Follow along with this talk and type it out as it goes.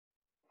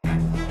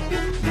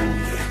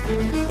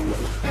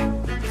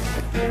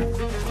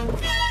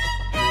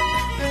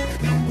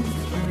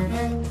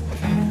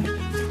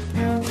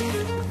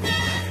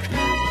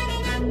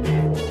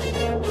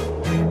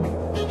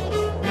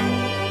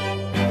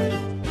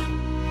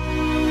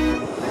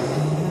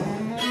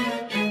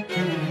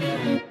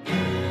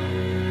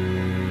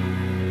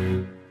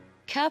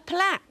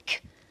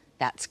Kaplak.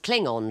 That's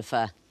Klingon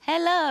for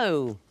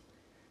hello.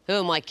 Who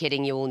am I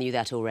kidding? You all knew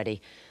that already.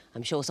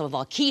 I'm sure some of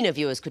our keener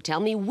viewers could tell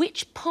me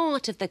which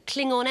part of the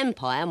Klingon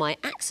Empire my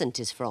accent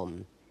is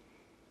from.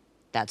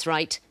 That's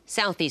right,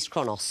 Southeast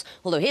Kronos.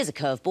 Although here's a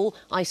curveball,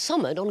 I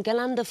summered on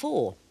Galanda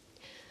 4.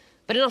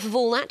 But enough of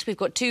all that. We've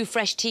got two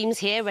fresh teams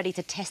here ready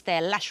to test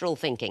their lateral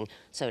thinking.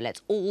 So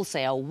let's all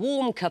say a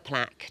warm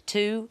Kaplak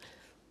to,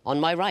 on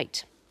my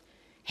right,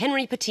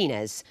 Henry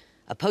Patinez,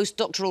 a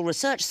postdoctoral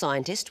research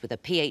scientist with a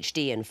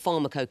PhD in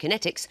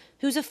pharmacokinetics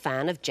who's a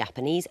fan of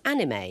Japanese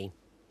anime.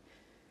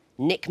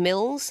 Nick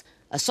Mills,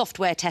 a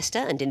software tester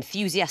and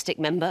enthusiastic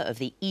member of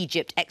the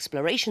Egypt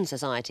Exploration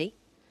Society.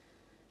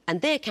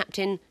 And their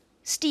captain,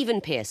 Stephen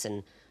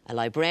Pearson, a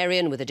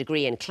librarian with a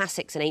degree in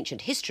classics and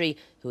ancient history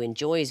who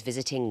enjoys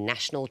visiting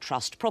National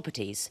Trust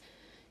properties.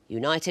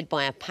 United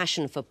by a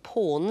passion for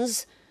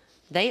pawns,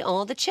 they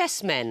are the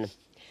Chessmen.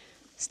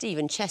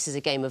 Stephen, chess is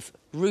a game of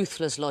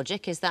ruthless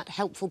logic. Is that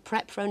helpful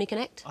prep for Only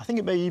Connect? I think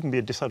it may even be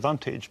a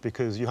disadvantage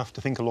because you have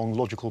to think along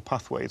logical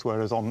pathways,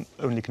 whereas on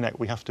Only Connect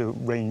we have to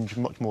range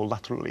much more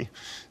laterally.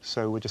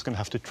 So we're just going to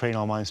have to train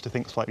our minds to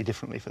think slightly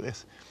differently for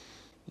this.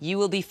 You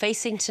will be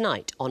facing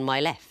tonight, on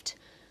my left,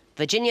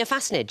 Virginia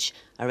Fasnage,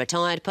 a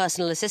retired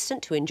personal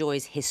assistant who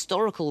enjoys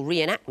historical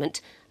reenactment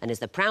and is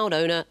the proud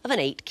owner of an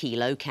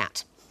 8-kilo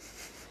cat.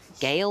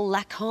 Gail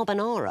La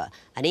Carbonara,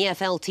 an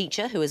EFL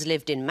teacher who has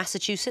lived in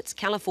Massachusetts,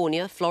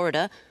 California,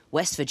 Florida,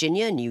 West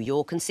Virginia, New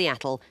York and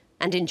Seattle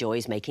and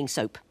enjoys making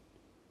soap.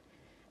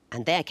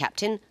 And their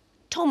captain,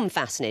 Tom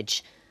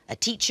Fasnage, a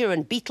teacher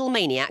and beetle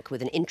maniac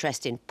with an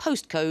interest in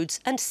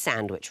postcodes and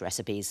sandwich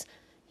recipes.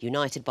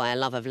 United by a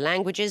love of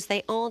languages,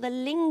 they are the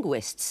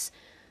Linguists.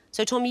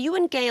 So, Tom, you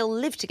and Gail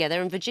live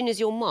together and Virginia's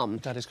your mum.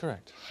 That is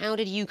correct. How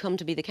did you come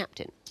to be the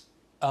captain?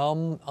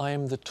 I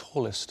am the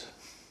tallest.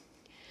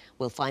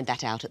 We'll find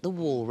that out at the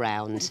wall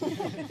round.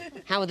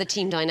 How are the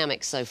team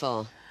dynamics so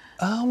far?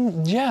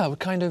 Yeah, we're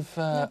kind of...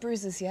 No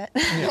bruises yet.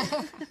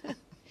 Yeah.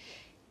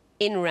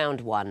 In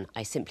round one,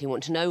 I simply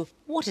want to know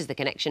what is the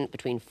connection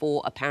between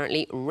 4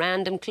 apparently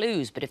random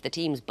clues. But if the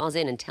teams buzz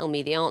in and tell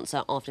me the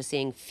answer after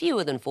seeing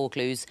fewer than 4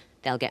 clues,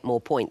 they'll get more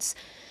points.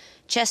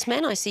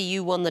 Chessmen, I see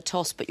you won the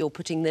toss, but you're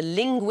putting the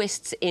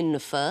Linguists in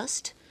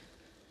first.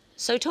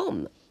 So,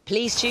 Tom,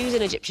 please choose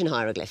an Egyptian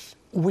hieroglyph.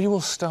 We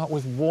will start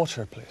with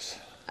water, please.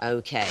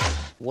 OK.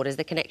 What is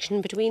the connection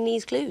between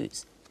these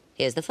clues?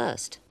 Here's the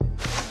first.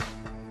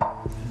 I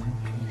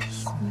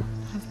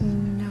have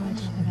no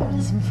idea who that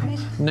is, I'm afraid.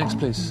 Next,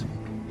 please.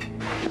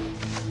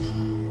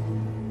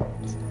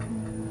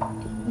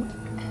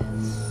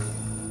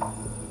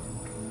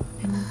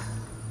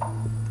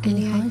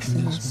 Any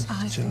hyphens?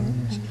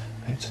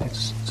 It's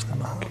the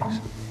monkeys.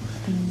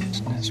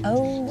 It's Nesmith.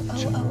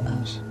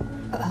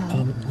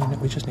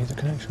 We just need the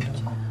connection,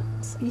 don't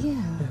we?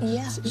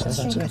 Yeah. So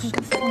that's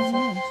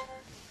it.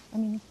 I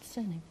mean,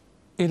 surname.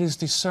 It is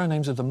the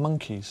surnames of the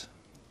monkeys.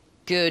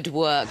 Good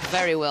work.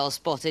 Very well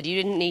spotted. You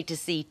didn't need to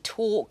see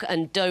Torque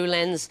and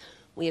Dolens.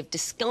 We have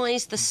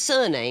disguised the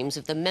surnames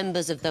of the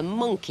members of the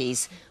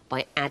Monkeys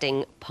by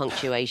adding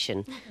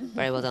punctuation.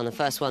 Very well done. The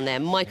first one there,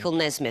 Michael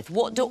Nesmith.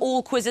 What do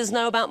all quizzes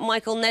know about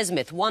Michael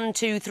Nesmith? 1,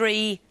 2,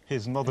 3...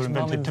 His mother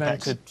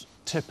invented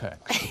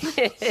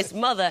Tipex. His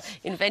mother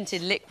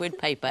invented liquid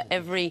paper.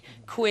 Every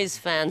quiz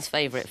fan's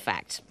favourite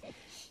fact.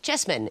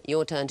 Chessmen,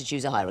 your turn to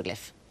choose a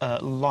hieroglyph.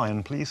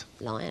 Lion, please.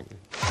 Lion.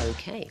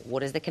 OK.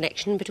 What is the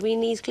connection between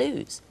these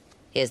clues?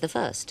 Here's the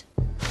first.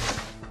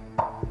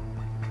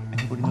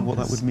 Anybody know what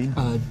that would mean?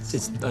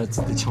 It's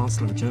the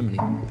Chancellor of Germany.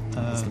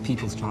 It's the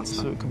People's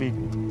Chancellor. So it could be...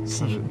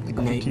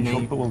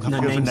 but we'll have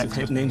to go for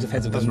next. Names of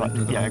heads of government.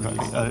 Right. Yeah,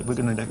 exactly. We're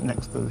going to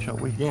next, though, shall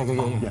we?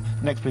 Yeah.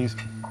 Next, please.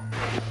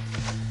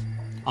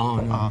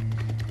 No.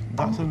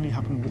 That's only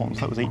happened once.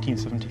 That was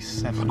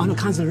 1877. Oh, no,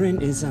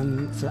 Kanzlerin is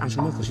for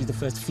Angela Merkel. She's the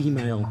first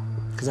female...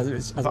 I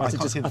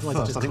can't see the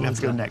first. I think we have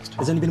to go next.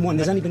 There's only been one.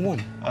 There's only been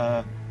one.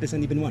 There's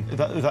only been one. Is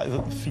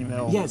that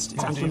female? Yeah, it's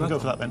Angela Merkel. Go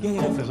for that then.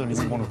 Yeah. There's only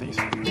been one of these.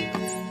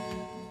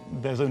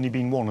 There's only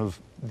been one of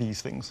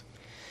these things.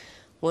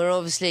 We're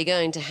obviously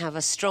going to have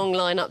a strong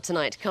line-up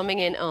tonight. Coming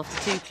in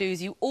after 2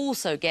 clues, you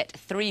also get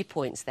 3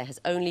 points. There has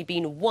only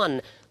been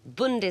one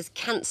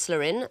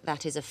Bundeskanzlerin,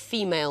 that is a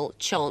female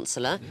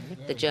chancellor.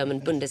 The German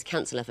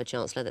Bundeskanzler for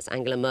chancellor, that's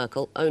Angela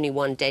Merkel. Only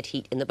one dead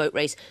heat in the boat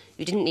race.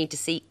 You didn't need to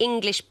see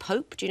English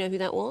Pope. Do you know who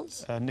that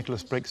was?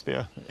 Nicholas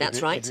Breakspear.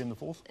 That's right. Adrian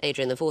IV.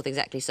 Adrian IV,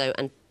 exactly so.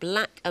 And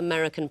Black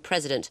American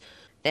president.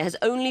 There has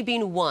only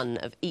been one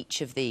of each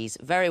of these.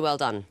 Very well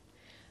done.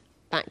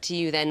 Back to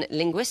you then,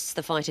 Linguists.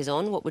 The fight is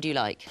on. What would you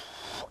like?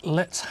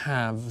 Let's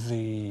have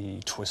the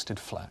twisted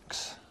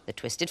flax. The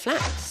twisted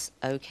flax.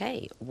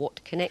 OK.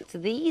 What connects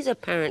these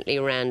apparently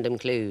random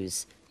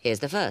clues? Here's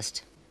the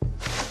first.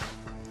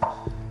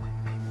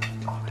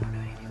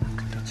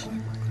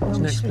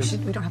 Next, please.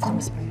 We don't have to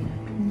whisper, you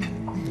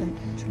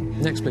know.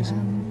 Next, please.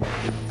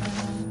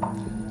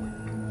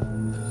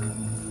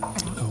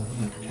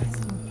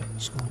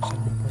 Scoring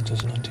 7 points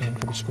as 19.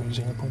 which score you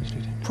 0 points, do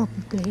you think?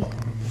 Probably.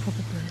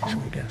 Shall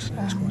we guess?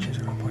 It scores you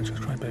 0 points.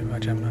 Cry Baby by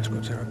Gemini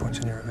scored 0 points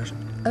in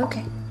Eurovision.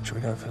 Okay. Shall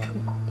we go for that?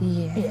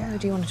 Yeah.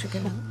 Do you want to go?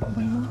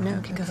 No,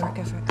 okay, go for it,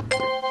 go for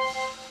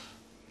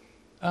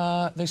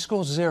it. They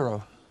scored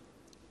 0.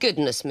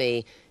 Goodness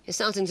me. It's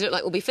starting to look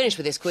like we'll be finished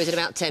with this quiz in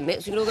about 10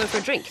 minutes. We can all go for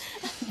a drink.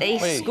 They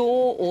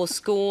score or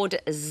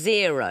scored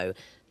 0.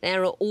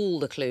 There are all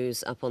the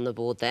clues up on the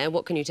board there.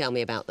 What can you tell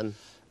me about them?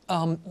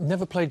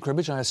 Never played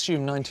cribbage. I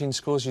assume 19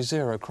 scores you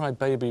 0. Cry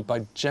Baby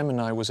by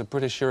Gemini was a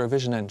British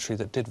Eurovision entry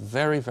that did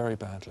very, very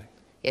badly.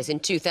 Yes, in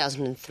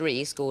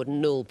 2003, scored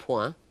 0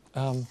 points.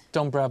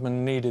 Don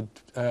Bradman needed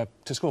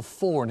to score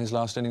 4 in his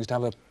last innings to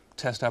have a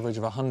test average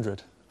of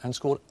 100 and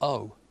scored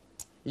 0.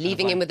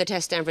 Leaving him with a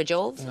test average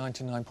of?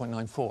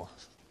 99.94.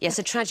 Yes,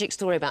 a tragic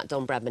story about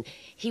Don Bradman.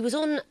 He was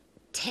on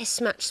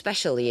Test Match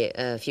Special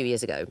a few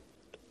years ago,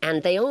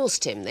 and they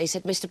asked him, they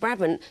said, Mr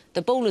Bradman,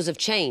 the bowlers have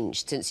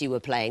changed since you were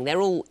playing. They're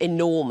all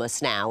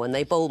enormous now, and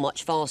they bowl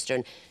much faster,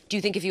 and do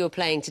you think if you were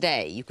playing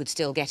today, you could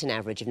still get an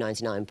average of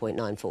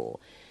 99.94?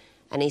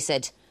 And he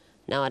said,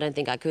 no, I don't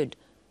think I could,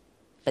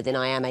 but then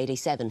I am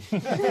 87.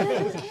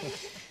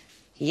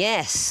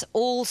 Yes,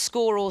 all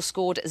score or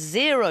scored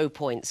 0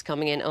 points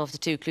coming in after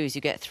 2 clues.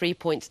 You get 3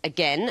 points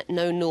again.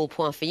 No 0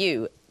 points for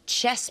you.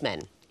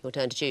 Chessmen, your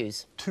turn to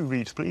choose. 2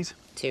 reads, please.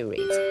 2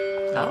 reads.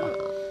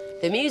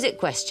 The music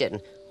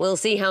question. We'll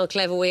see how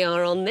clever we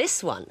are on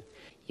this one.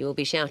 You will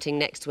be shouting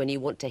next when you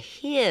want to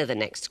hear the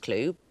next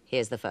clue.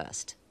 Here's the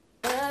first.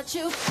 But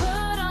you put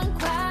on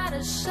quite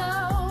a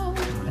show.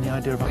 Any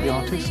idea about the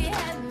artist?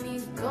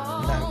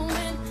 No.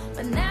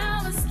 But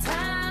now it's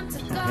time to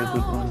go. Here's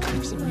good one.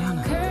 Is it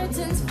Rihanna?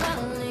 Curtains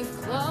finally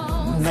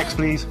closed. Next,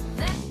 please.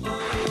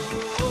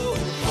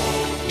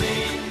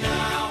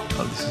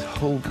 Oh, this is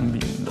Holden,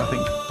 I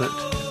think, but I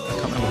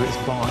can't remember who it's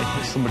by.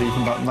 It's somebody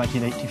from about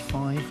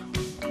 1985.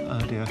 Oh,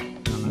 dear.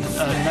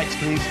 Next,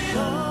 please.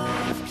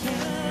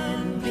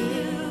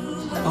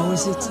 Oh,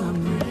 is it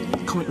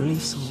Comic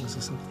Relief Songs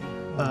or something?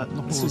 Not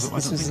all This of was, them, I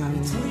this don't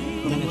was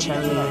think. Lena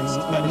Cherry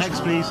and...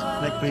 Next, please.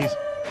 Next, please.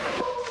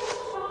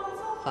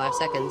 5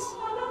 seconds.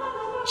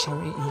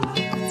 Cherry and...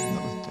 That was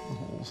Dick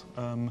Halls.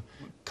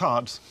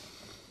 Cards.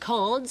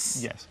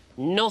 Cards? Yes.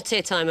 Not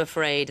it, I'm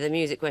afraid. The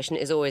music question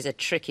is always a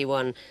tricky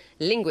one.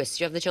 Linguists,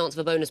 you have the chance of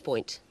a bonus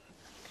point.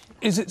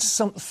 Is it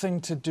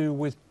something to do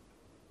with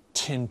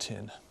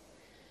Tintin?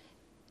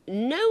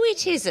 No,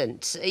 it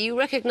isn't. You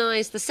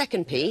recognise the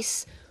second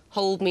piece,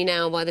 Hold Me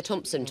Now by the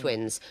Thompson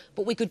Twins,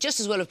 but we could just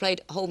as well have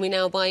played Hold Me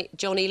Now by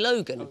Johnny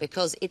Logan,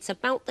 because it's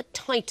about the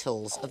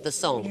titles of the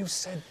song. You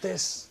said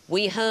this.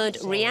 We heard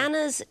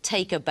Rihanna's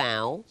Take a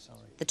Bow,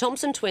 the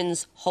Thompson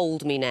Twins'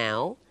 Hold Me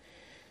Now,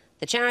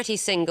 the charity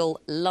single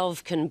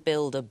Love Can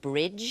Build a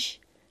Bridge,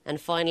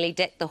 and finally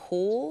Deck the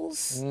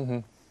Halls.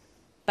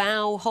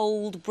 Bow,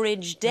 hold,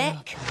 bridge,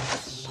 deck.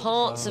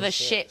 Parts of a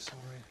ship.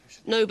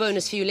 No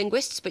bonus for you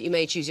linguists, but you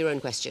may choose your own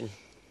question.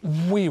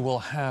 We will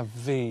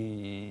have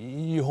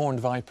the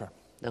Horned Viper.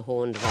 The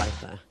Horned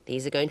Viper.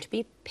 These are going to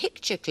be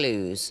picture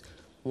clues.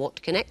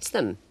 What connects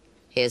them?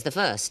 Here's the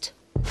first.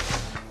 OK,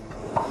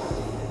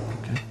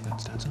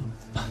 that's on.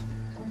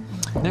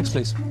 Next,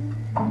 please.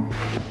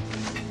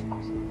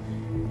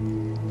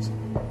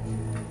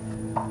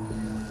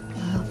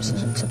 So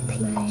it's a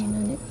plane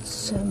and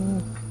it's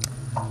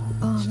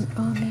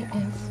Army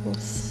Air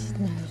Force.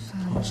 No,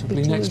 Possibly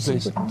be too next, easy,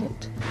 please. wouldn't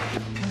it?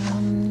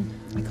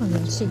 I can't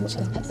even see what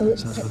that. Oh,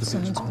 that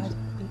sounds by the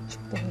Beach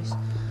Boys.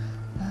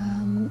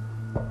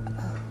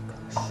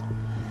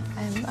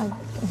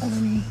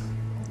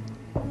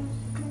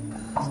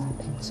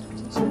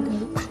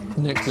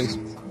 Next, please.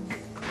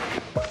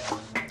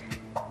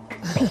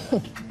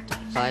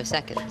 5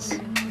 seconds.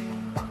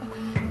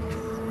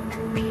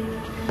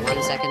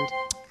 1 second.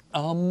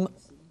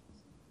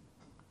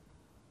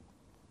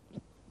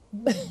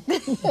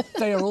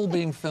 They are all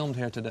being filmed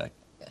here today.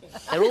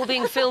 They're all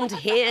being filmed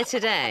here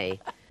today.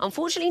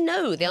 Unfortunately,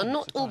 no, they are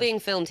not all being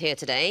filmed here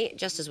today,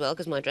 just as well,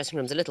 because my dressing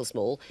room's a little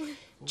small.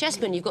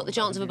 Chessmen, you've got the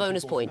chance of a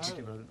bonus point.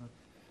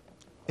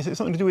 Is it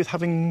something to do with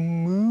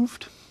having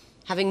moved?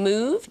 Having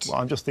moved? Well,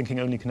 I'm just thinking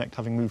Only Connect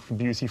having moved from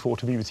BBC 4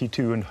 to BBC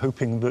 2 and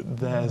hoping that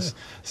there's...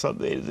 So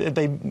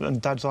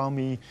and Dad's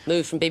Army...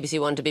 Moved from BBC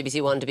 1 to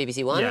BBC 1 to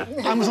BBC 1? Yeah.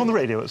 I was on the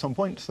radio at some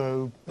point,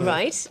 so...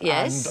 Right,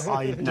 yes.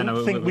 And I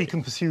don't think we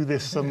can pursue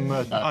this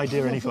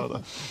idea any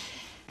further.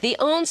 The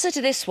answer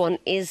to this one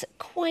is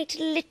quite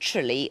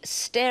literally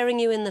staring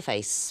you in the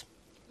face.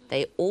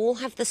 They all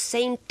have the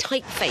same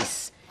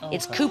typeface.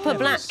 It's Cooper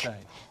Black.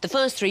 The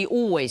first 3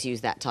 always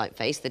use that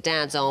typeface, the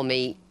Dad's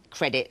Army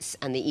credits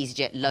and the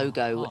EasyJet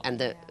logo and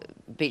the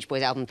Beach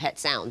Boys album Pet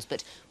Sounds.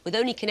 But with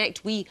Only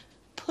Connect, we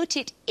put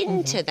it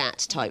into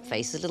that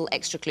typeface, a little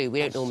extra clue. We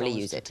don't normally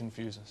use it.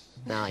 Confuse us.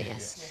 Ah,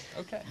 yes.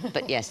 OK.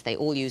 But yes, they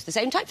all use the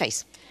same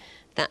typeface.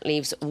 That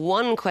leaves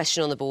 1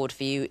 question on the board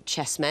for you,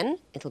 Chessmen.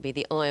 It'll be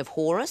the Eye of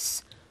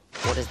Horus.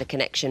 What is the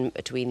connection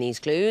between these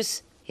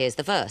clues? Here's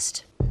the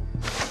first.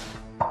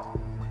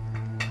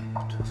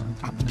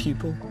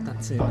 Pupil,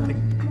 that's it. I think...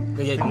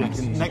 Yeah,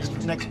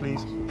 Next,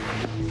 please.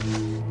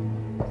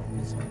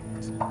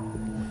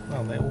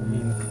 Well, they all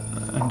mean...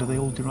 And do they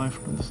all derive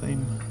from the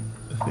same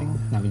thing?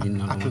 No, we didn't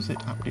know that one. Opposite,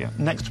 yeah.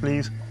 Next,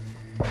 please.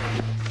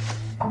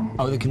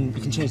 Oh, you can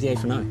change the A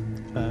for no.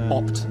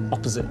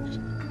 Opposite,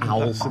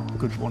 owl. That's a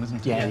good one, isn't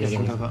it? Yeah.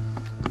 We'll have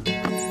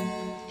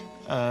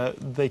that.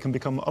 They can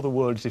become other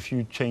words if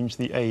you change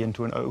the A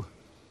into an O.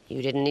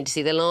 You didn't need to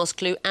see the last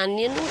clue,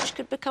 onion, which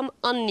could become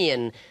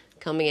onion.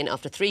 Coming in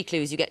after 3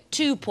 clues, you get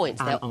 2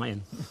 points.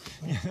 Iron.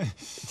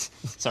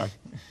 Sorry.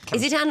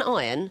 Is it an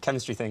iron?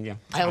 Chemistry thing, yeah.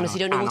 I honestly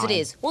don't know what it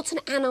Anion. is. What's an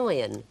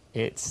anion?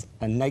 It's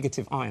a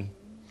negative ion.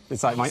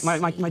 It's like my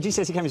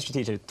GCSE chemistry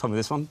teacher told me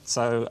this one.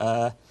 So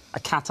a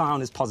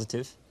cation is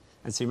positive,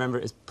 and so you remember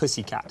it as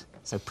pussycat.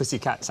 So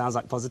pussycat sounds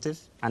like positive,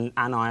 and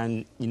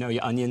anion, you know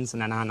your onions,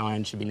 and an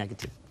anion should be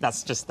negative.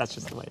 That's just the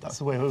way it is. That's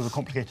the way of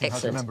overcomplicating how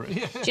to Excellent. remember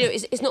it. Do you know,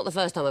 it's not the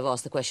first time I've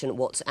asked the question,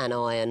 what's an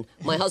iron?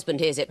 My husband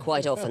hears it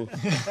quite often.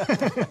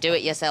 Do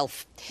it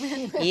yourself.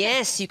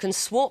 Yes, you can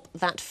swap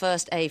that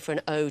first A for an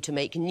O to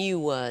make new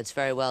words.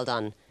 Very well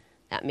done.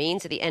 That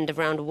means at the end of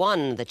round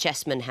 1, the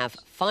chessmen have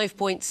 5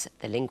 points,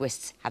 the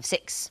linguists have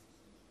 6.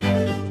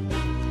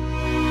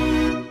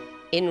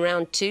 In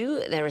round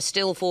 2, there are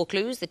still 4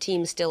 clues. The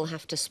teams still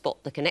have to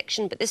spot the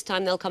connection, but this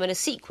time they'll come in a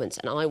sequence,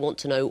 and I want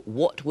to know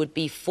what would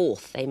be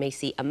 4th. They may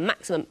see a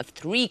maximum of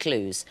 3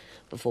 clues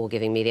before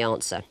giving me the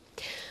answer.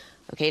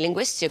 OK,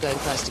 linguists, you're going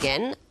first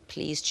again.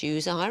 Please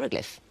choose a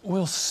hieroglyph.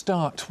 We'll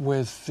start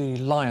with the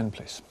lion,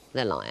 please.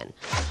 The lion.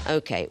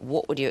 OK,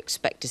 what would you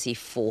expect to see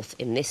 4th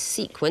in this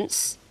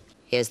sequence?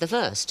 Here's the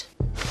first.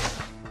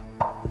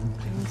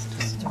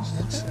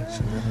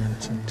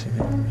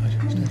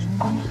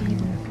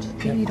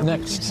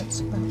 Next.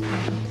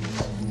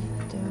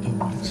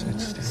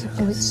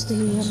 Oh, it's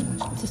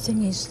the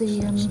thing is the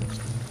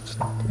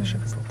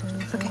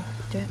Okay,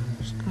 do it.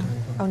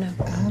 Oh no.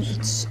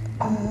 it's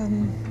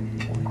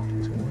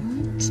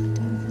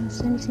is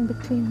there anything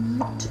between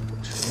right?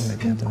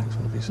 Maybe add the next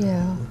one, please.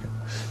 Yeah.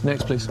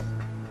 Next, please.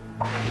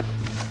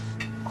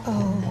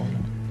 Oh,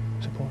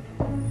 Support.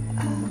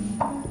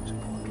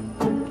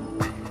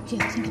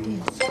 yeah, I think it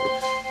is.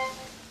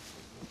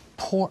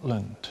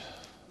 Portland.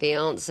 The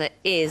answer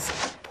is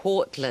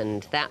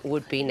Portland. That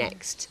would be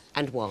next.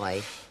 And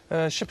why?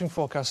 Shipping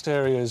forecast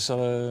areas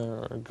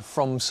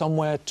from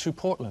somewhere to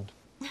Portland.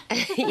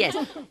 Yes,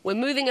 we're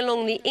moving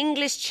along the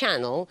English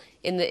Channel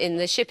in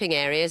the shipping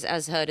areas,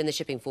 as heard in the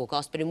shipping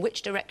forecast, but in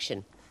which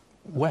direction?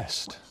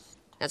 West.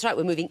 That's right,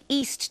 we're moving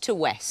east to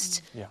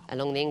west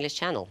along the English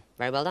Channel.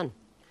 Very well done.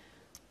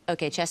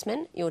 OK,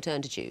 chessmen, your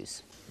turn to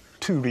choose.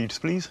 2 reads,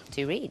 please.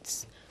 2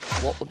 reads.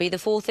 What would be the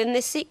 4th in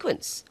this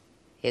sequence?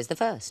 Here's the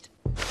first.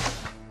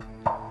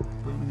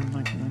 Birmingham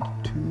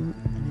 1992.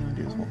 Any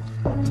ideas what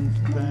happened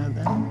there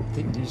then? I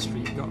think New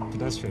Street got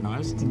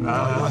pedestrianised.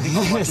 I think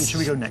not much. Should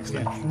we go next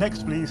then?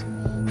 Next, please.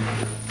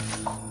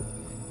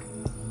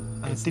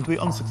 Did we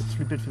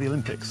unsuccessfully bid for the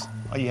Olympics?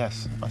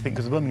 Yes, I think,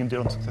 because Birmingham did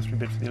unsuccessfully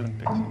bid for the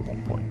Olympics at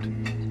one point.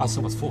 Oh,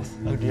 so what's 4th?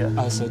 Oh dear.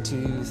 So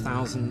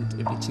 2000,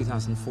 it'd be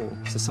 2004.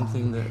 So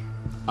something that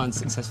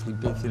unsuccessfully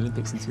bid for the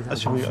Olympics in 2004.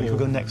 Should we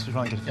go next to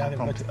try and get a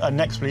prompt?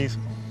 Next, please.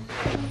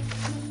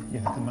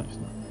 Yeah, I can match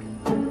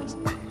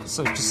that.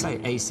 So just say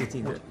a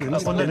city. That,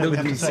 no, we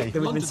have to say.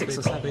 There would have been 6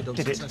 or 7.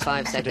 Did it?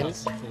 5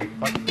 seconds.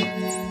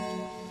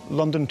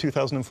 London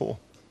 2004.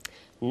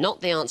 Not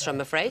the answer,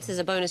 I'm afraid. There's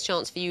a bonus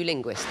chance for you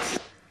linguists.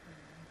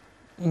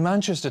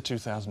 Manchester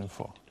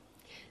 2004.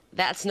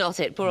 That's not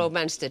it. Poor old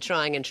Manchester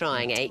trying and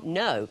trying, eh?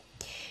 No.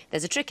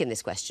 There's a trick in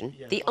this question.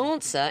 The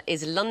answer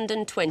is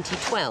London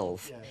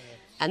 2012.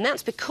 And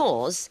that's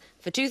because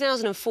for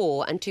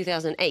 2004 and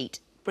 2008,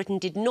 Britain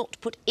did not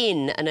put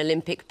in an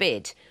Olympic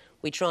bid.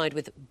 We tried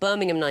with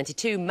Birmingham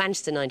 92,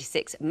 Manchester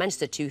 96,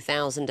 Manchester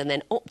 2000, and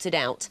then opted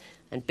out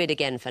and bid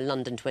again for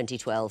London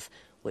 2012,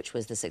 which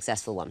was the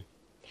successful one.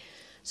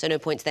 So no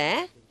points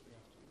there.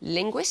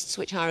 Linguists,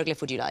 which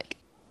hieroglyph would you like?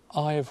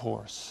 Eye of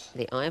Horus.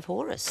 The Eye of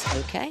Horus.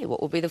 OK, what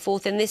will be the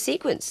 4th in this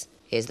sequence?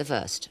 Here's the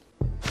first.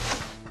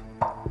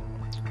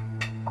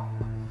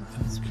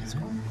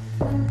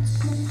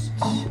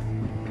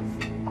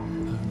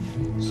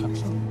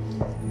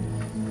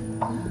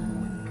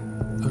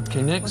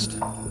 OK, next.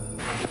 I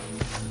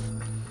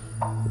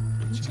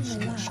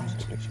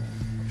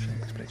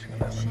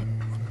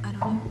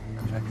don't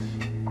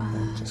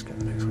know. Just get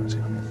the next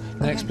one.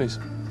 Next, please.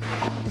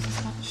 Is this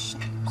about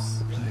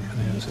ships?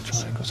 It's a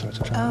triangle, so it's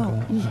a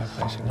triangle.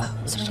 Facing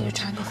up. So we need a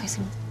triangle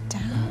facing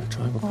down?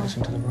 Triangle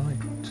facing to the right.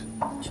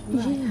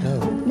 Yeah.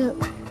 No.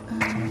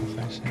 Triangle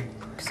facing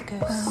Because it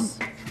goes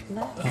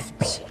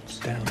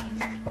left. down.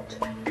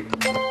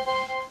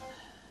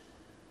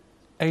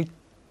 A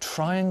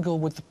triangle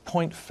with the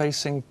point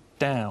facing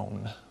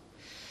down.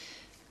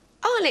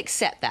 I'll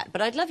accept that,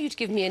 but I'd love you to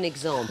give me an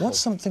example. What's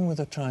something with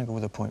a triangle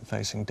with a point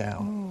facing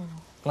down?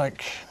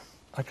 Like,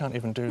 I can't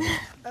even do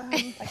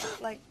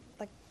that.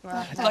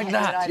 Like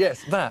that,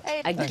 yes, that.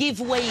 A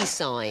give-way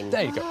sign.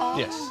 There you go,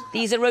 yes.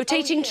 These are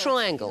rotating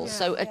triangles,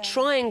 so a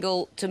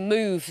triangle to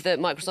move the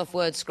Microsoft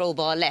Word scroll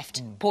bar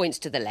left points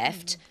to the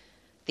left.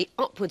 The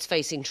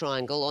upwards-facing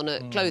triangle on a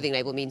clothing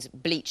label means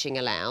bleaching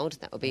allowed.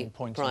 That would be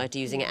prior to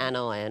using an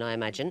iron, I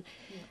imagine.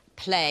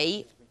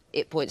 Play,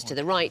 it points to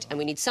the right, and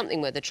we need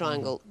something where the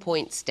triangle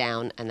points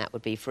down, and that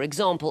would be, for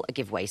example, a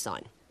giveaway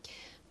sign.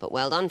 But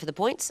well done for the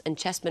points, and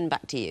Chessmen,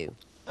 back to you.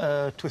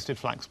 Twisted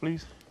flax,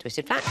 please.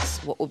 Twisted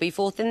flax. What will be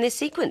fourth in this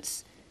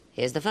sequence?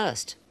 Here's the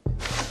first.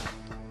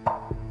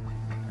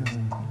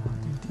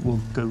 We'll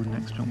go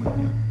next, John.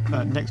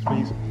 Next,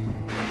 please.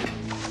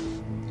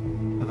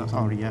 That's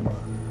REM.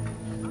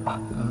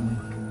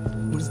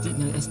 What is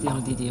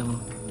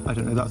SDR, I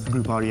don't know, that's the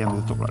group REM in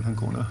the top right-hand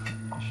corner.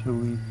 Shall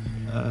we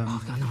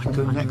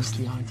go next?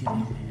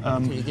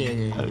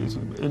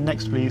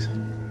 Next, please.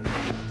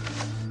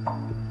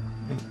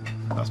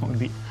 That's not going to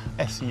be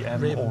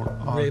SEM or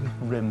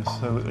RIM.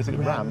 So is it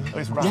RAM? Oh,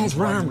 it's RAM. Yeah, it's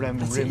RAM. REM,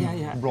 That's RIM, it,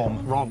 yeah.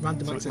 ROM.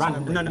 Random So access it's-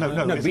 memory.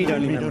 No,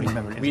 read-only read-only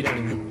memory.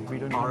 Read-only memory.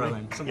 Read-only ROM.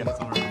 memory. Something Yes.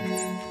 that's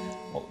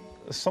ROM. Well,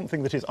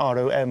 something that is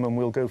ROM, and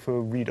we'll go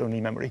for read-only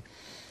memory.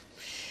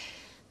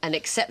 An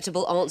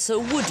acceptable answer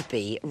would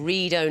be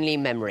read-only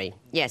memory.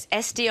 Yes,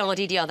 SDR,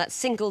 DDR, that's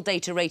single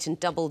data rate and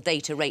double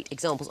data rate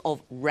examples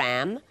of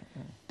RAM.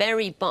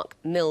 Berry, Buck,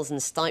 Mills and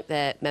Stipe,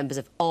 they're members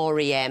of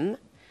REM.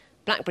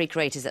 BlackBerry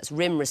creators, that's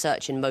RIM,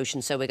 Research in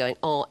Motion, so we're going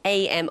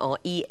RAM,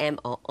 REM,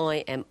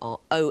 RIM,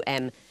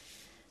 ROM.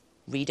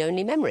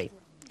 Read-only memory.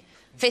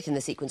 Fifth in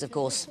the sequence, of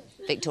course,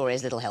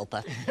 Victoria's little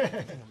helper.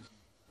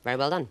 Very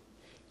well done.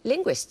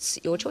 Linguists,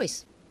 your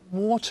choice.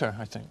 Water,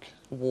 I think.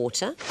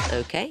 Water,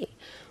 OK.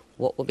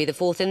 What will be the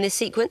fourth in this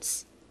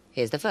sequence?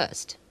 Here's the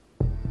first.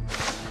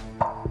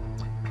 I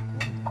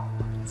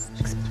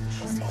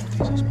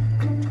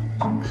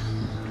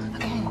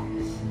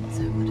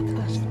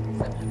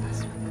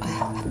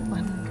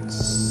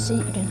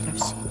don't think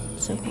I've seen it.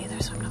 So Me either,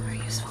 so I'm not very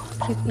useful.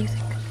 You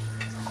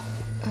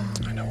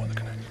think? I know what the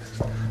connection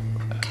is.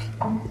 Okay.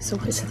 So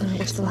what's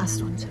the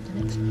last one? so the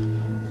next.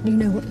 You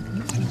know what the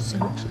connection is. So,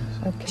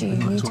 okay. Do you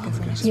need to go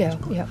for the next Yeah,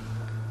 one? yeah.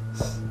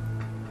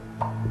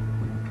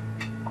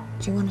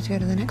 Do you want to go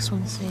to the next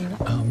one? So you...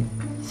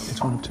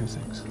 It's one of two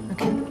things.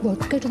 Okay. Well,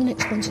 go to the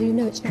next one so you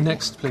know it's not.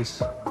 Next,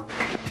 please.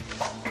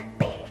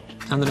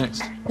 And the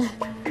next.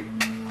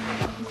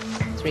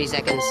 3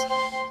 seconds.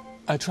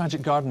 A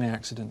tragic gardening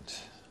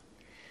accident.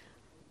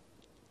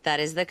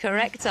 That is the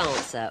correct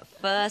answer.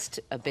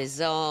 First, a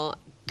bizarre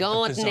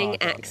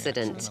gardening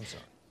accident. I'm sorry.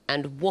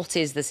 And what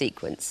is the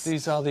sequence?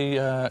 These are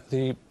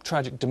the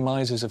tragic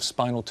demises of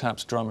Spinal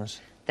Tap's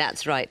drummers.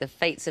 That's right, the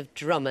fates of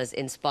drummers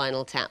in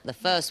Spinal Tap. The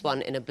first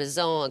one in a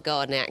bizarre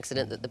gardening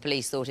accident that the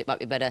police thought it might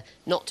be better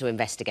not to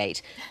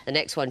investigate. The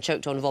next one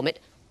choked on vomit.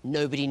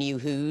 Nobody knew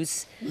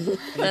whose.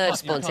 Third,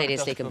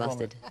 spontaneously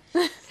combusted.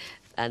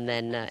 And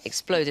then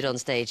exploded on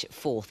stage.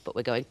 Fourth, but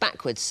we're going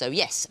backwards. So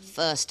yes,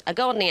 first, a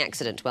gardening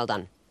accident. Well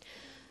done.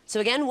 So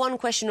again, one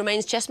question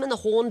remains, Chessmen. The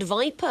horned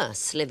viper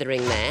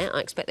slithering there. I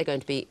expect they're going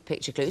to be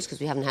picture clues because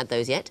we haven't had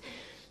those yet.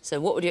 So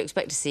what would you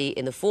expect to see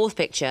in the fourth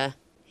picture?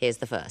 Here's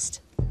the first.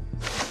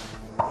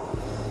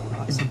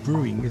 It's a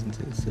brewing, isn't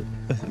it?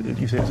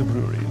 You say it's a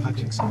brewery? I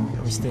think so.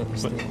 Still.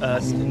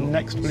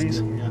 Next,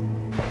 please. Yeah.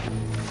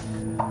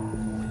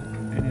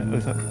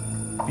 Is that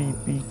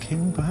B.B.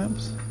 King,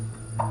 perhaps?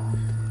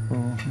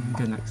 Or...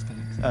 Go next.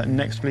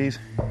 next, please.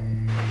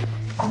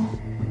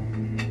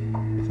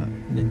 Is that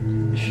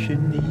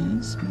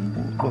Shinnies?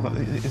 Well,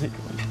 is it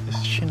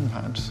shin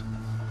pads?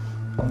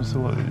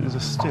 So is a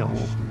still?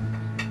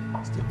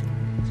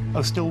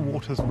 Oh, still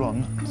waters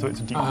run, so it's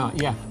deep.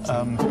 Yeah.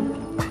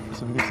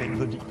 So we could say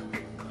the deep.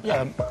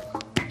 Yeah.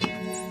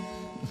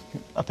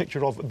 A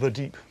picture of the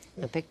deep.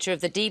 A picture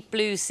of the deep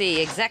blue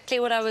sea. Exactly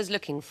what I was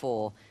looking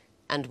for.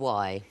 And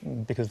why?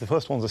 Because the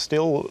first one's a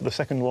still, the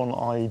second one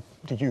I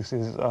deduce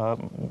is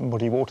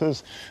muddy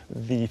waters,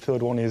 the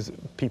third one is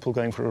people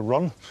going for a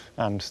run,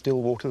 and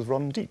still waters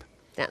run deep.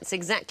 That's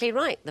exactly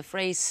right. The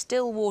phrase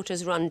still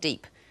waters run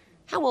deep.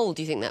 How old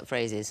do you think that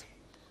phrase is?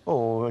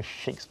 Oh,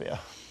 Shakespeare.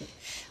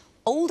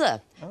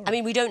 Older. Oh. I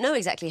mean, we don't know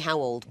exactly how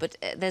old, but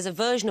there's a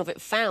version of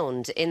it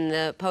found in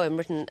the poem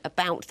written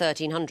about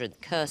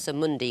 1300, Cursa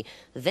Mundi.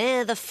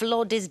 There the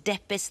flood is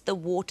deepest, the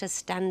water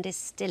standeth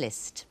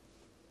stillest.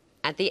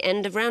 At the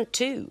end of round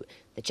 2,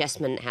 the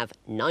chessmen have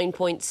 9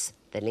 points,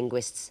 the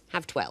linguists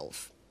have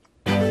 12.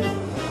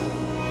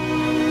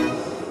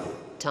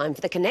 Time for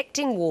the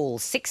connecting wall.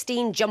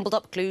 16 jumbled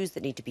up clues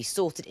that need to be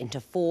sorted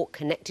into 4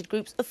 connected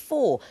groups of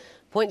 4.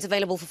 Points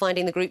available for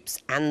finding the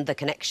groups and the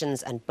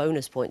connections, and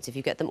bonus points if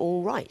you get them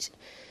all right.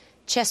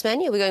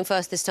 Chessmen, you'll be going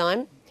first this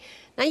time.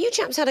 Now, you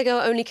chaps had a go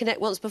at Only Connect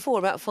once before,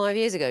 about 5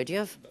 years ago. Do you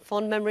have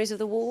fond memories of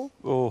the wall?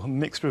 Oh, a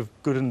mixture of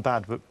good and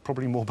bad, but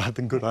probably more bad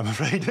than good, I'm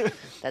afraid.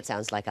 That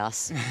sounds like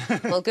us.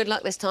 Well, good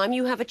luck this time.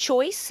 You have a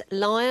choice,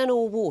 lion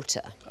or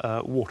water?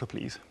 Water,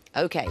 please.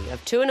 OK, you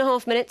have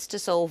 2.5 minutes to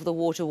solve the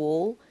water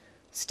wall,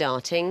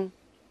 starting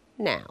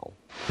now.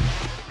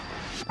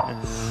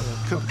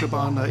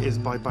 Copacabana is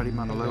by Barry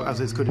Manilow, as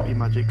is Could It Be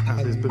Magic,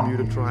 as is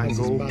Bermuda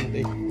Triangle,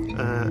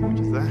 which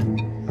is there.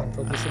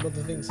 Probably some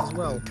other things as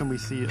well. Can we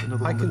see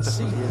another I one can that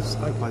see definitely is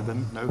by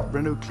them? No.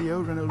 Renault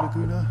Clio, Renault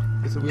Laguna.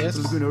 Is a Yes.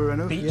 Laguna a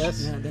Renault? Beach?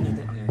 Yes. Yeah,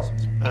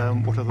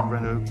 yes. What other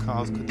Renault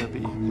cars could there be?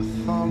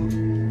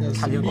 There's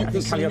some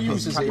Calliope.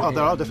 muses in Oh, there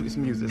here. are definitely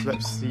some muses.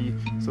 Let's see.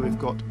 So we've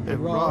got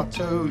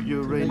Erato,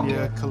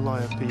 Urania,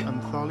 Calliope,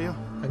 and Thalia.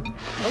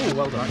 Oh,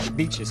 well done.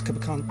 Beaches,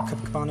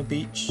 Copacabana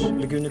Beach,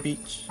 Laguna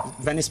Beach,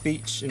 Venice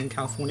Beach in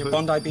California,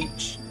 Bondi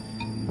Beach.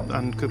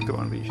 And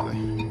Copacabana Beach,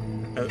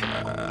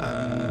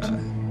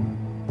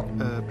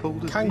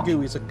 Boulders Kangoo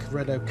Beach, is a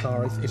Renault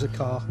car, is a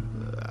car.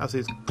 as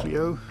is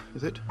Clio,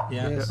 is it?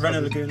 Yeah, Yes.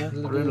 Renault Laguna,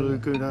 Renault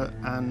Laguna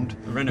and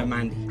Renault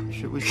Mandy.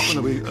 should we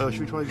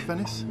try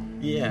Venice?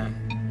 Yeah.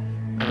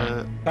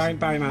 Barry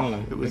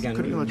Manilow. It was again.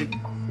 Could you imagine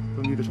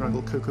Bermuda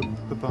Triangle,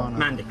 Copacabana,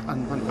 Mandy.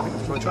 and Mandy. I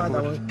think we should Try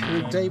that already.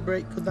 one. Could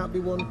Daybreak, could that be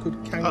one? Could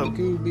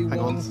Kangoo be hang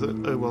one? on.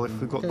 So, well, if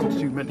we've got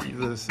too many,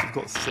 we've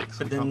got 6.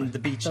 But we then can't- the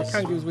beaches.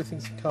 So Kangoo's with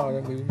his car,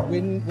 and we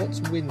win. What's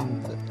wind?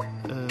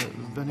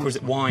 Venice. Or is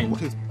it wine?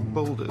 What is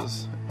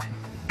Boulders?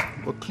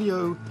 Well,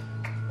 Clio,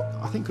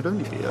 I think could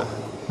only be a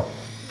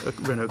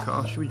Renault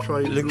car. Should we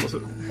try lots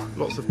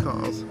of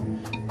cars?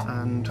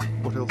 And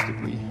what else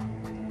did we?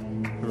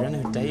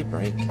 Renault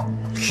Daybreak.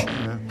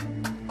 Yeah.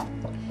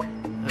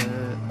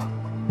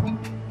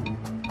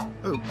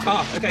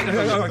 Okay,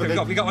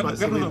 we got one. Right,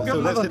 so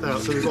let's hit that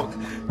out. So we've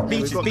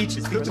got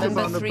Beaches.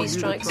 Remember, Copacabana, 3 Bermuda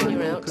strikes and you're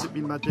Triangle. out. Could it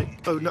be Magic?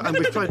 Oh no, and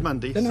we've tried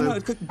Mandy. No.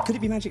 Could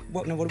it be magic?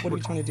 What are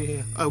we trying to do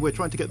here? Oh, we're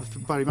trying to get the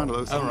Barry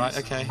Manilow songs. Oh, right,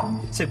 okay.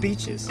 So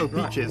beaches. Oh,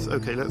 right. beaches.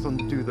 Okay, let's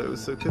undo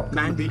those. So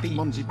Mandy Beach.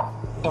 Mondi,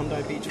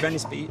 Bondi Beach,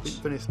 Venice Beach.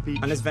 Venice Beach.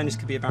 Unless Venice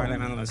could be a Barry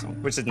Manilow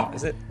song, which is not,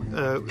 is it?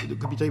 It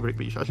could be Daybreak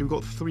Beach. Actually, we've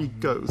got 3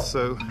 goes.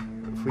 So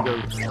if we go,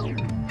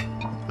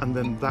 and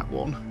then that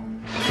one.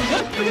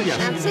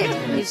 That's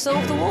it. You've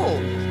solved the wall.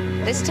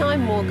 This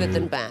time, more good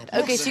than bad.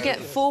 OK, so you get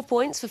 4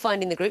 points for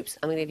finding the groups.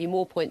 I'm going to give you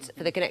more points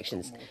for the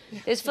connections.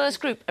 This first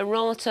group,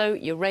 Erato,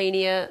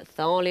 Urania,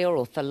 Thalia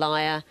or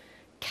Thalia,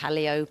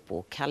 Calliope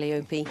or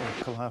Calliope.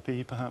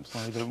 Calliope, perhaps.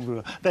 I don't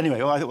remember.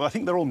 Anyway, I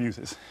think they're all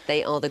muses.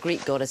 They are the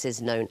Greek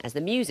goddesses known as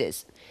the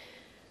Muses.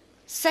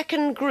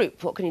 Second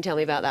group, what can you tell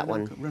me about that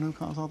one? Renault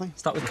cars, are they?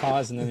 Start with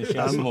cars and then if you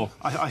have some more.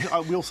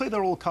 We'll say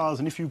they're all cars,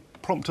 and if you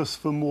prompt us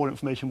for more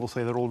information, we'll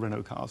say they're all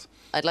Renault cars.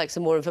 I'd like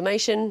some more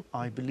information.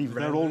 I believe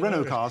they're all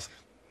Renault cars.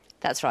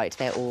 That's right,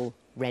 they're all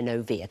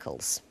Renault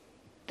vehicles.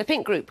 The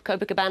pink group,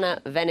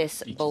 Copacabana,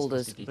 Venice,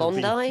 Boulders,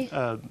 Bondi.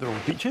 They're all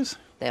beaches.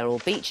 They're all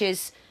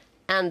beaches.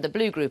 And the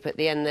blue group at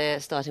the end there,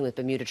 starting with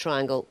Bermuda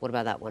Triangle. What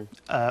about that one?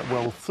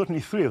 Well,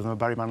 certainly 3 of them are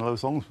Barry Manilow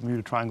songs,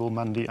 Bermuda Triangle,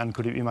 Mandy, and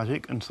Could It Be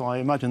Magic? And so I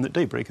imagine that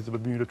Daybreak is a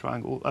Bermuda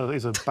Triangle,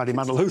 is a Barry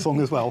Manilow song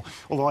as well,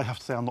 although I have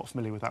to say I'm not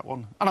familiar with that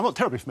one. And I'm not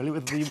terribly familiar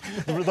with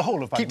the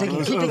whole of Barry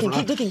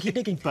Manilow. Keep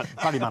digging. But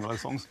Barry Manilow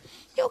songs.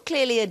 You're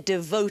clearly a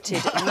devoted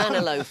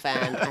Manilow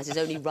fan, as is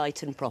only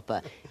right and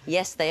proper.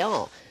 Yes, they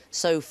are.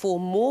 So 4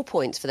 more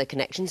points for the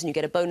connections, and you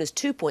get a bonus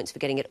 2 points for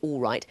getting it all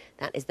right.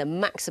 That is the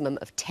maximum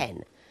of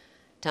 10.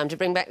 Time to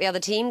bring back the other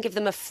team, give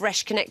them a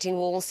fresh connecting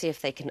wall, see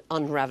if they can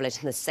unravel it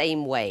in the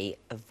same way,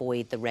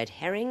 avoid the red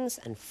herrings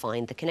and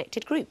find the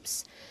connected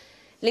groups.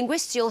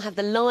 Linguists, you'll have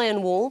the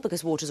lion wall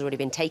because water's already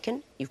been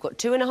taken. You've got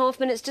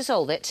 2.5 minutes to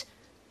solve it,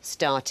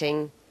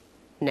 starting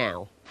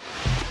now.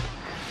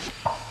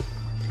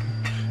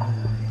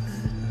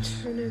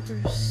 Turnover,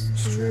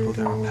 Strudel,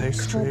 there are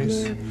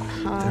pastries, there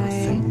are pie,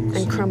 things.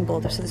 and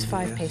crumble. So there's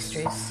 5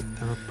 pastries.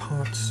 There are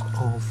parts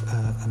of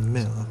a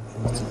mill.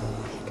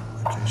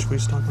 Okay, should we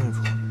start going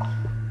for one?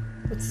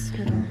 What's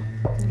heddle?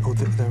 Oh,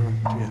 there are,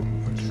 yeah,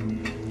 okay.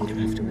 You don't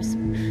have to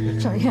whisper.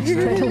 Sorry, yes,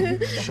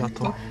 heddle.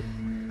 Shuttle.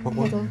 What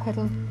one?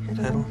 Heddle.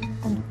 Heddle.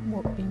 And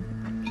what bean?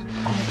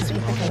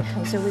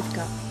 Okay, so we've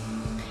got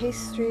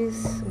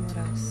pastries. And what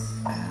else?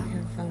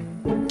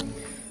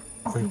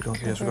 We've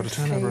got, yes, we've got a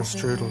turnover, a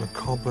strudel, a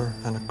cobbler,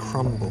 and a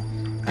crumble,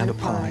 and a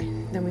pie.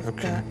 Then we've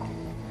Okay. got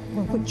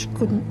Well, which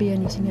couldn't be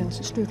anything else.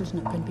 A strudel's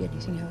not going to be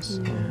anything else.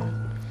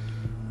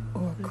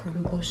 Or a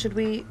crumble. Well, should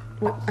we?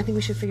 Well, I think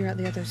we should figure out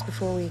the others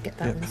before we get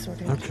that Yeah, one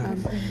sorted. okay.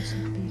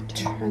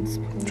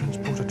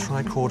 Transporter,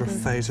 tricorder,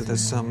 phaser.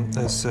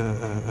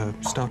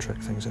 There's Star Trek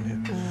things in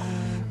here,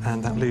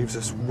 and that leaves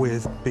us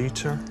with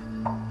beater,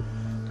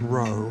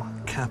 row,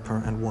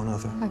 capper, and one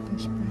other.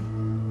 Hypospray.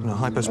 No,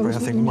 hypospray. I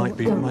think might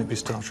be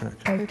Star Trek.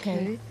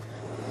 Okay.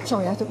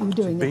 Sorry, I thought we were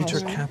doing the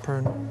Beater, house. capper,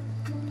 and...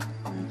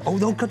 Oh,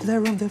 no, God,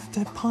 they're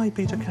pi,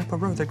 beta, kappa,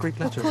 rho. They're Greek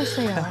letters. Of course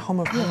they are. They're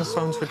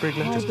homophones for Greek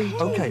letters. Beta.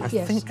 Okay, I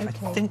Yes, think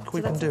okay.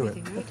 we can do it.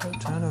 Okay.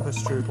 Turnover,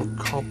 strudel,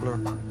 cobbler,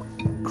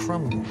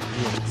 crumble.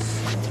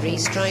 Yes. 3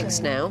 strikes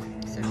now.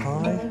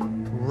 Pi,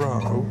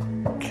 rho,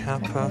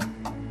 kappa,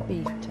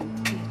 Beta.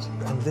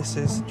 and this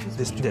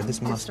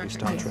must be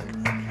Star Trek.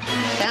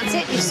 That's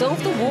it, you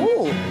solved the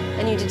wall.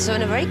 And you did so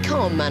in a very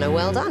calm manner.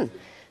 Well done.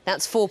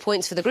 That's 4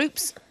 points for the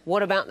groups.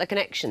 What about the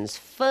connections?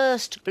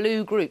 First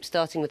blue group,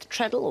 starting with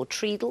treadle or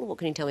treadle. What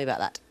can you tell me about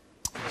that?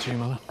 To you,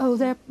 Mother. Oh,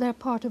 they're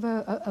part of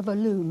a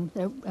loom.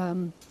 They're,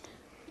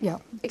 yeah.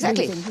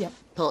 Exactly. weaving, yeah.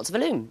 Parts of a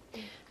loom.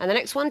 And the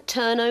next one,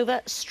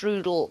 turnover,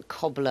 strudel,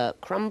 cobbler,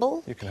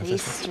 crumble. You can have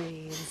this one.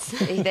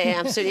 pastries. They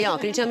absolutely are.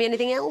 Can you tell me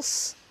anything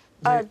else?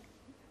 Dough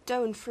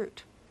and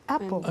fruit.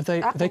 Apple.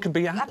 They could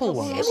be apple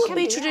ones. It would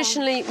be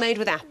traditionally made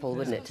with apple,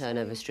 wouldn't it?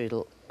 Turnover,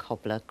 strudel,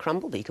 cobbler,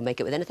 crumble, but you can make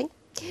it with anything.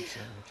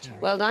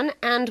 Well done.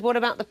 And what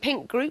about the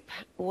pink group?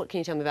 What can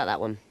you tell me about that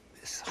one?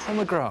 It's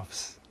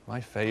homographs, my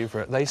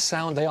favourite. They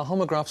are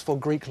homographs for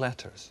Greek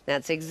letters.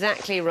 That's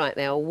exactly right.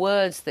 They are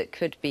words that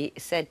could be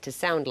said to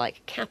sound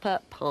like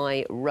kappa,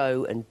 pi,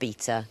 rho and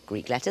beta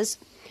Greek letters.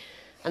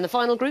 And the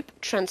final group,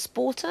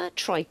 transporter,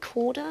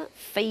 tricorder,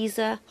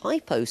 phaser,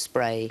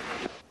 hypospray.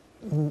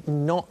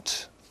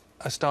 Not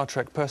a Star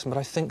Trek person, but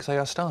I think they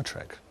are Star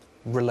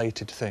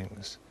Trek-related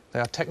things. They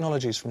are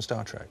technologies from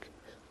Star Trek.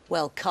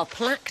 Well,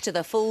 kaplack to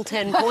the full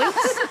 10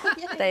 points.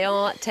 They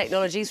are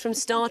technologies from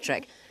Star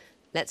Trek.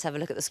 Let's have a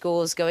look at the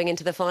scores going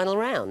into the final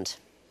round.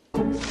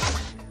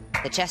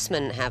 The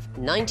chessmen have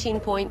 19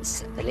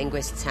 points, the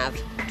linguists have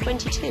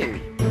 22.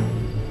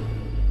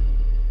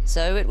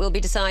 So it will be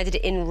decided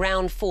in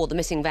round 4, the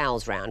missing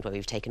vowels round, where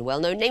we've taken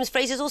well-known names,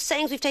 phrases or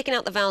sayings, we've taken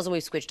out the vowels and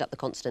we've squidged up the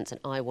consonants,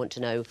 and I want to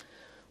know,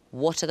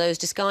 what are those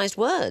disguised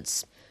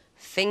words?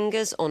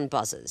 Fingers on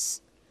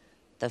buzzers.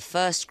 The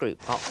first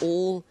group are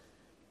all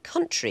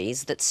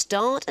countries that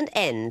start and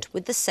end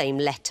with the same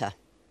letter.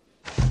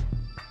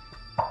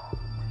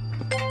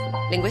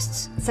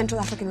 Linguists?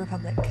 Central African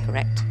Republic.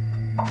 Correct.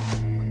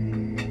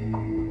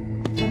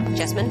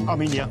 Chessmen?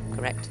 Armenia.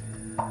 Correct.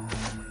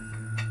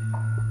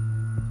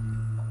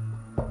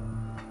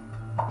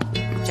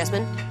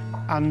 Chessmen?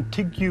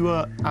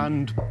 Antigua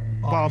and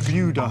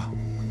Barbuda.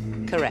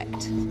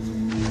 Correct.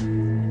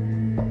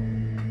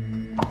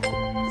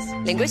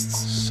 Linguists?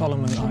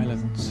 Solomon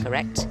Islands.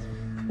 Correct.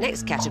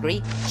 Next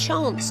category,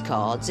 chance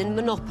cards in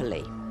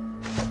Monopoly.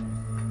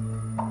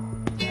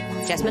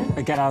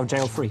 Chessmen? Get out of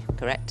jail free.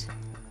 Correct.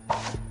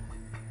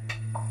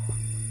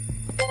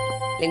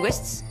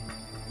 Linguists?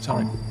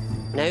 Sorry.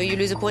 No, you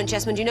lose a point,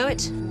 Chessmen. Do you know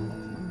it?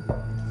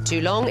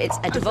 Too long. It's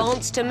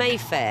advance to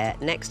Mayfair.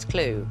 Next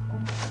clue.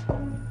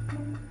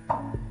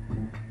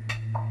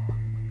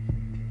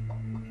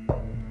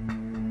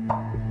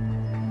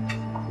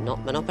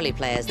 Not Monopoly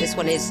players. This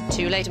one is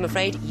too late, I'm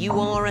afraid. You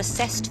are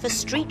assessed for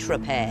street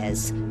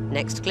repairs.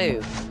 Next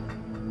clue.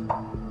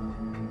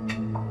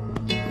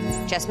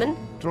 Chessmen?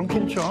 Drunk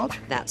in charge.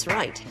 That's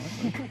right.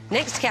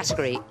 Next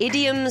category,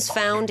 idioms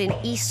found in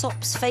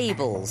Aesop's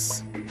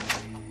fables.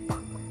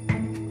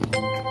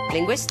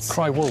 Linguists?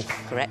 Cry wolf.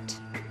 Correct.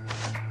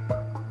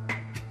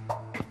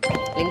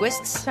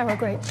 Linguists? Sour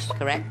grapes.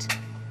 Correct.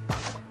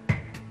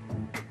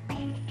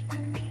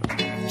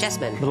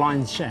 Chessmen? The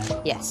lion's share.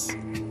 Yes.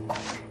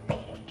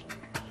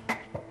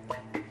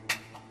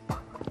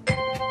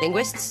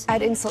 Linguists?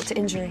 Add insult to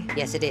injury.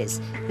 Yes, it is.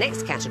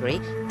 Next category,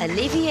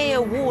 Olivier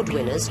Award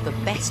winners for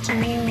Best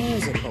New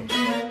Musical.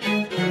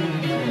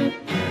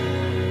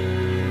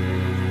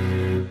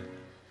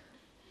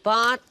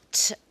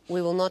 But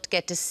we will not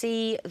get to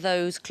see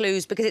those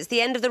clues because it's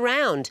the end of the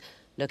round.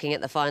 Looking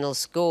at the final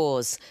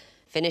scores.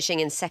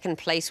 Finishing in second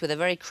place with a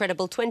very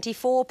credible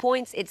 24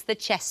 points, it's the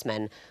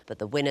chessmen. But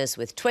the winners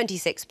with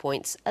 26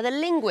 points are the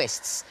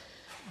linguists.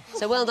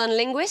 So well done,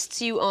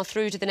 linguists. You are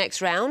through to the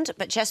next round.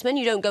 But chessmen,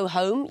 you don't go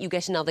home, you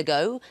get another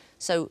go.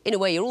 So in a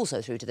way, you're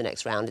also through to the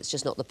next round. It's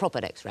just not the proper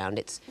next round.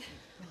 It's...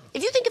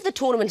 If you think of the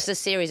tournament as a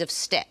series of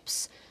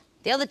steps,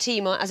 the other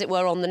team are, as it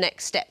were, on the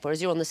next step,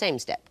 whereas you're on the same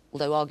step.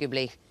 Although,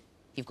 arguably,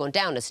 you've gone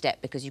down a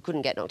step because you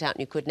couldn't get knocked out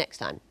and you could next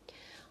time.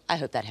 I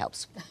hope that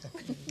helps.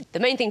 The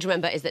main thing to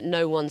remember is that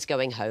no one's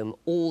going home.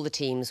 All the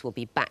teams will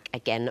be back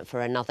again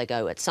for another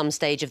go at some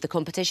stage of the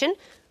competition.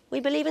 We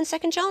believe in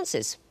second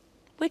chances.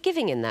 We're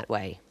giving in that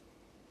way.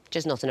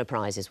 Just not in a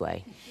prizes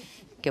way.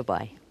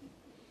 Goodbye.